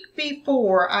week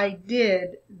before I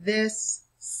did this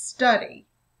study,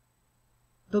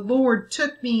 the Lord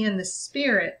took me in the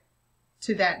spirit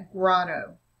to that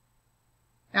grotto.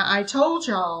 Now, I told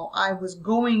y'all I was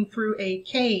going through a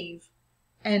cave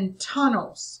and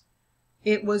tunnels.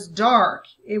 It was dark.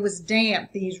 It was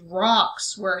damp. These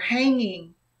rocks were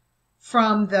hanging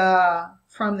from the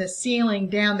ceiling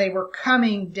down. They were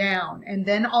coming down. And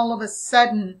then all of a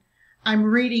sudden, I'm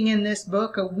reading in this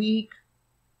book a week,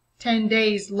 10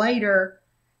 days later,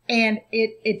 and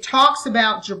it talks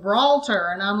about Gibraltar.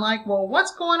 And I'm like, well,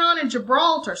 what's going on in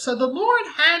Gibraltar? So the Lord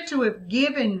had to have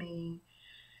given me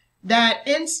that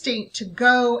instinct to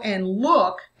go and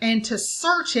look and to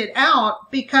search it out,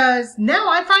 because now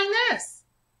I find this.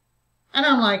 And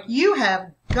I'm like, you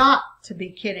have got to be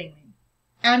kidding me.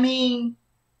 I mean,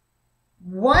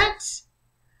 what?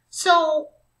 So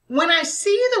when I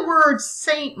see the word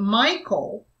Saint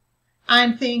Michael,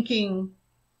 I'm thinking,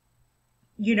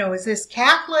 is this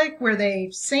Catholic where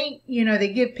they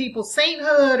they give people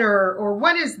sainthood, or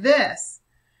what is this?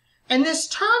 And this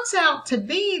turns out to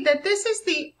be that this is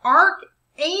the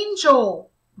Archangel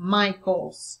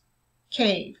Michael's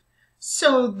cave.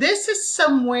 So this is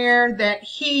somewhere that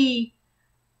he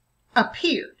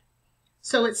appeared.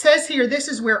 So it says here, this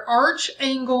is where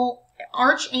Archangel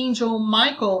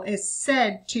Michael is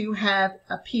said to have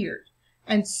appeared.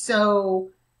 And so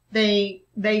they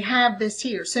have this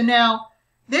here. So now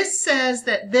this says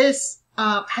that this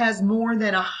has more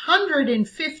than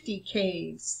 150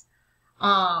 caves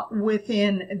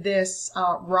within this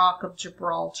Rock of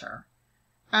Gibraltar.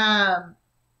 And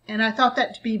I thought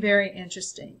that to be very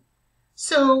interesting.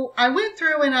 So I went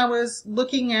through and I was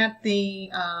looking at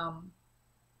the,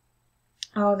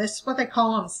 this is what they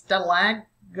call them,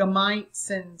 stalagmites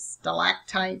and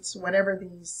stalactites, whatever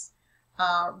these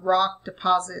rock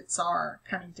deposits are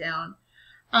coming down.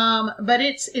 But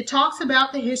it talks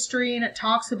about the history, and it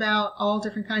talks about all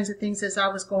different kinds of things as I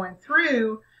was going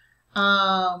through.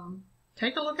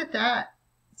 Take a look at that.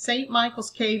 St. Michael's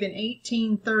Cave in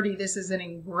 1830. This is an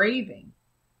engraving.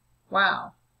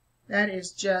 Wow. That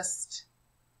is just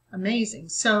amazing.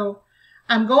 So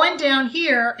I'm going down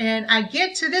here and I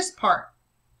get to this part.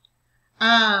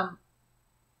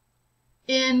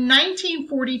 In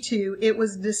 1942, it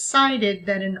was decided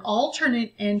that an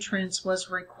alternate entrance was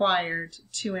required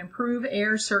to improve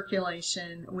air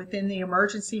circulation within the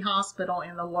emergency hospital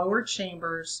in the lower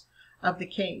chambers of the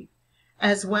cave,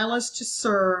 as well as to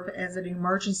serve as an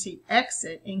emergency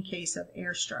exit in case of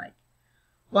airstrike.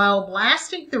 While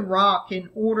blasting the rock in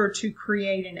order to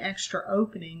create an extra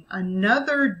opening,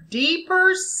 another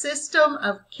deeper system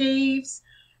of caves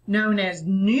known as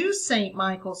New St.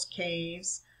 Michael's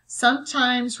Caves,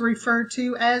 sometimes referred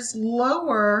to as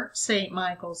Lower St.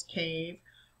 Michael's Cave,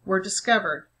 were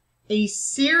discovered. A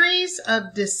series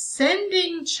of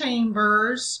descending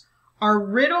chambers are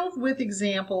riddled with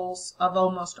examples of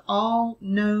almost all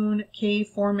known cave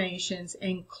formations,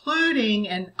 including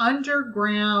an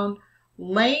underground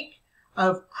lake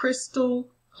of crystal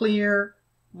clear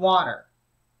water.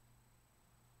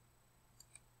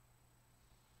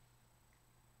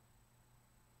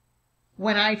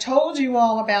 When I told you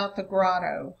all about the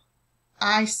grotto,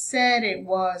 I said it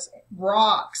was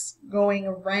rocks going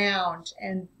around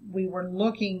and we were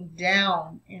looking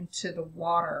down into the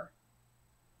water.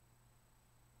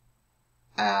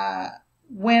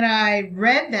 When I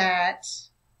read that,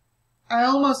 I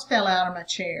almost fell out of my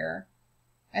chair.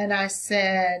 And I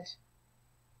said,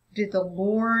 did the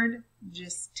Lord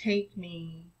just take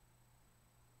me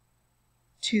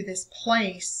to this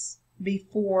place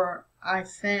before I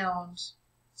found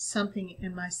something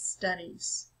in my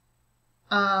studies?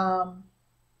 I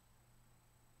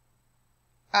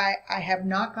have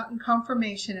not gotten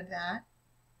confirmation of that.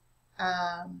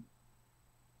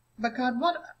 But God,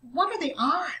 what are the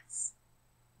odds?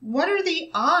 What are the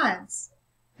odds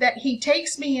that He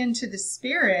takes me into the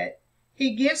Spirit?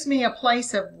 He gives me a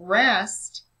place of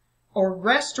rest or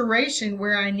restoration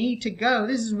where I need to go.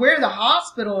 This is where the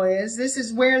hospital is. This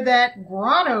is where that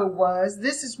grotto was.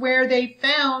 This is where they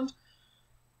found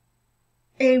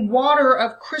a water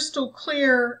of crystal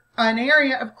clear, an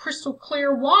area of crystal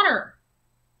clear water.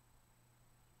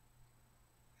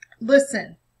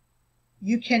 Listen,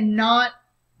 you cannot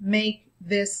make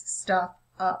this stuff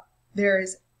up. There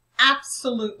is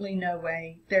absolutely no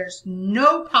way. There's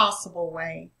no possible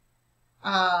way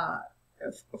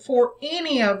for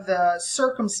any of the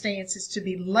circumstances to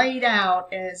be laid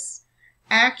out as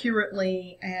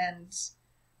accurately and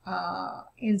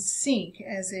in sync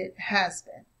as it has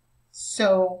been.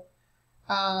 So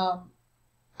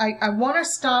I want to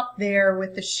stop there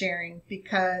with the sharing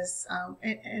because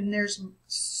and there's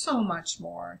so much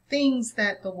more things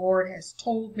that the Lord has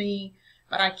told me,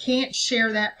 but I can't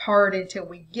share that part until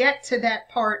we get to that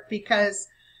part because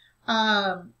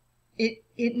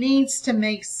it needs to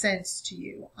make sense to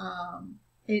you. And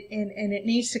it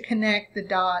needs to connect the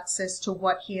dots as to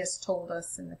what He has told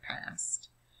us in the past.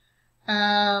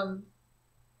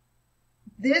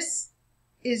 This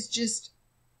is just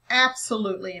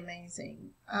absolutely amazing.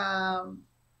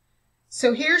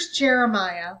 So here's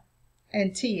Jeremiah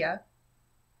and Teia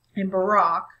and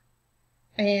Barak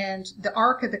and the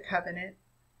Ark of the Covenant,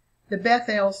 the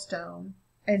Bethel stone,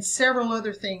 and several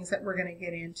other things that we're going to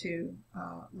get into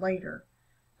later.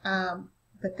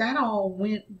 But that all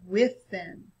went with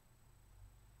them.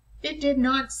 It did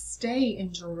not stay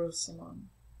in Jerusalem.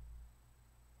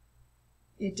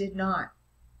 It did not.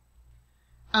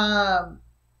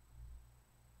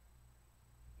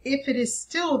 If it is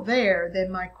still there,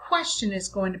 then my question is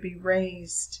going to be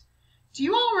raised. Do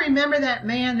you all remember that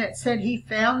man that said he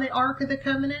found the Ark of the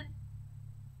Covenant?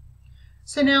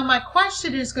 So now my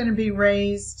question is going to be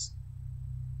raised.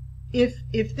 If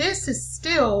this is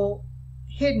still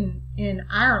hidden in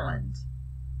Ireland,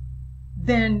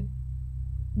 then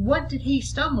what did he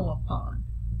stumble upon?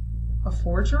 A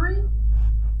forgery?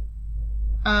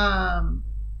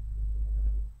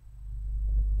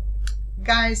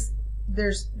 Guys,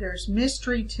 there's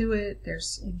mystery to it.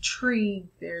 There's intrigue.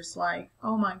 There's like,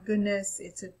 oh my goodness,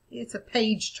 it's a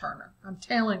page turner. I'm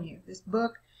telling you, this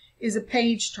book is a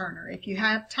page turner. If you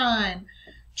have time,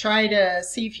 try to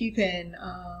see if you can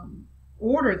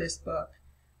order this book.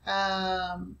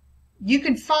 You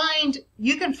can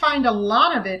find a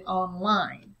lot of it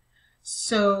online.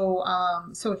 So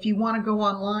so if you want to go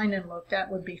online and look, that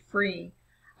would be free.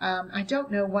 I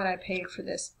don't know what I paid for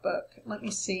this book. Let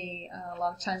me see. A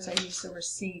lot of times I use the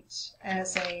receipt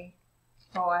as a,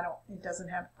 it doesn't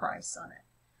have a price on it.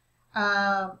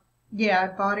 Yeah, I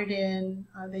bought it in,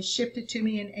 they shipped it to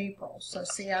me in April. So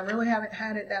see, I really haven't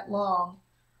had it that long.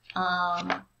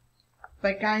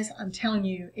 But guys, I'm telling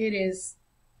you, it's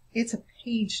a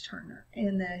page turner,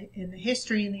 and the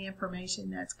history and the information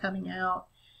that's coming out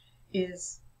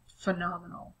is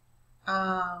phenomenal.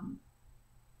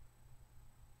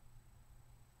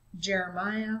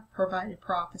 Jeremiah provided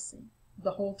prophecy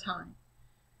the whole time.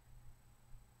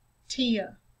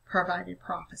 Teia provided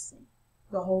prophecy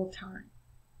the whole time.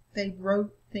 They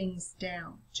wrote things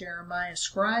down. Jeremiah's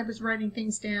scribe was writing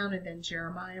things down, and then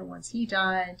Jeremiah, once he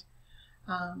died,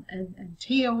 and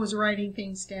Teia was writing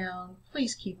things down.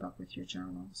 Please keep up with your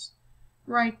journals.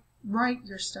 Write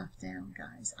your stuff down,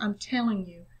 guys. I'm telling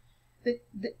you,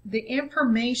 the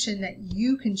information that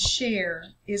you can share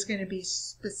is going to be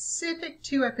specific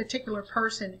to a particular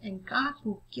person, and God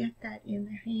will get that in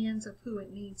the hands of who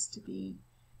it needs to be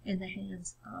in the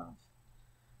hands of.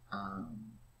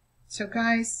 So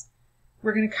guys,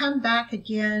 we're going to come back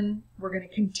again. We're going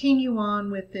to continue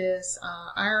on with this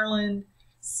Ireland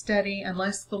study,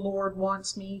 unless the Lord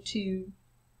wants me to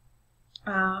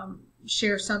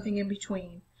share something in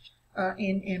between,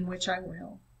 in which I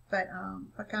will. But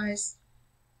guys,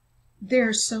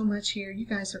 there's so much here. You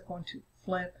guys are going to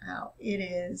flip out. It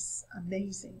is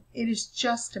amazing. It is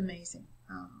just amazing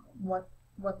what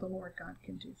the Lord God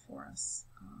can do for us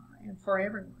and for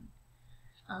everyone.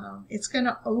 It's going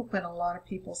to open a lot of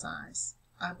people's eyes,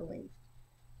 I believe.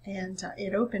 And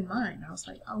it opened mine. I was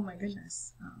like, oh my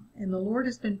goodness. And the Lord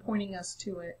has been pointing us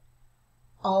to it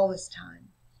all this time.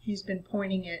 He's been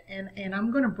pointing it. And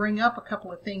I'm going to bring up a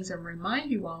couple of things and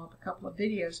remind you all of a couple of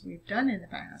videos we've done in the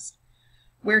past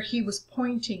where he was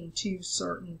pointing to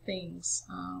certain things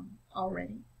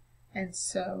already. And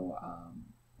so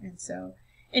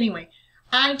anyway,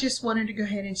 I just wanted to go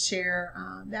ahead and share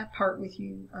that part with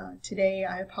you today.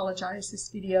 I apologize. This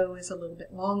video is a little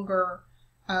bit longer.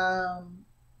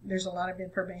 There's a lot of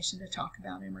information to talk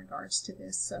about in regards to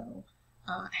this. So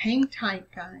hang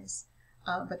tight, guys.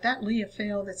 But that Lia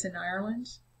Fail that's in Ireland,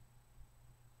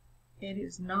 it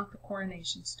is not the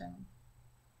coronation stone.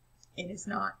 It is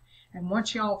not. And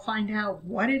once y'all find out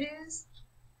what it is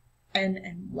and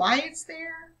why it's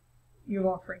there, you're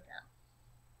going to freak out.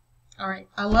 All right.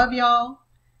 I love y'all.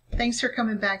 Thanks for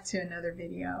coming back to another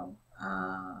video.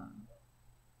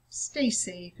 Stay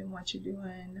safe in what you're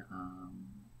doing.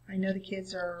 I know the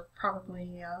kids are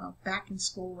probably back in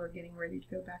school or getting ready to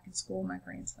go back in school. My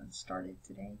grandson started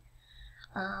today.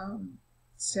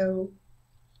 So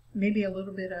maybe a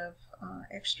little bit of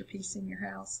extra peace in your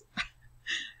house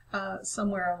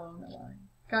somewhere along the line.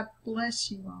 God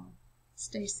bless you all.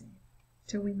 Stay safe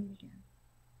till we meet again.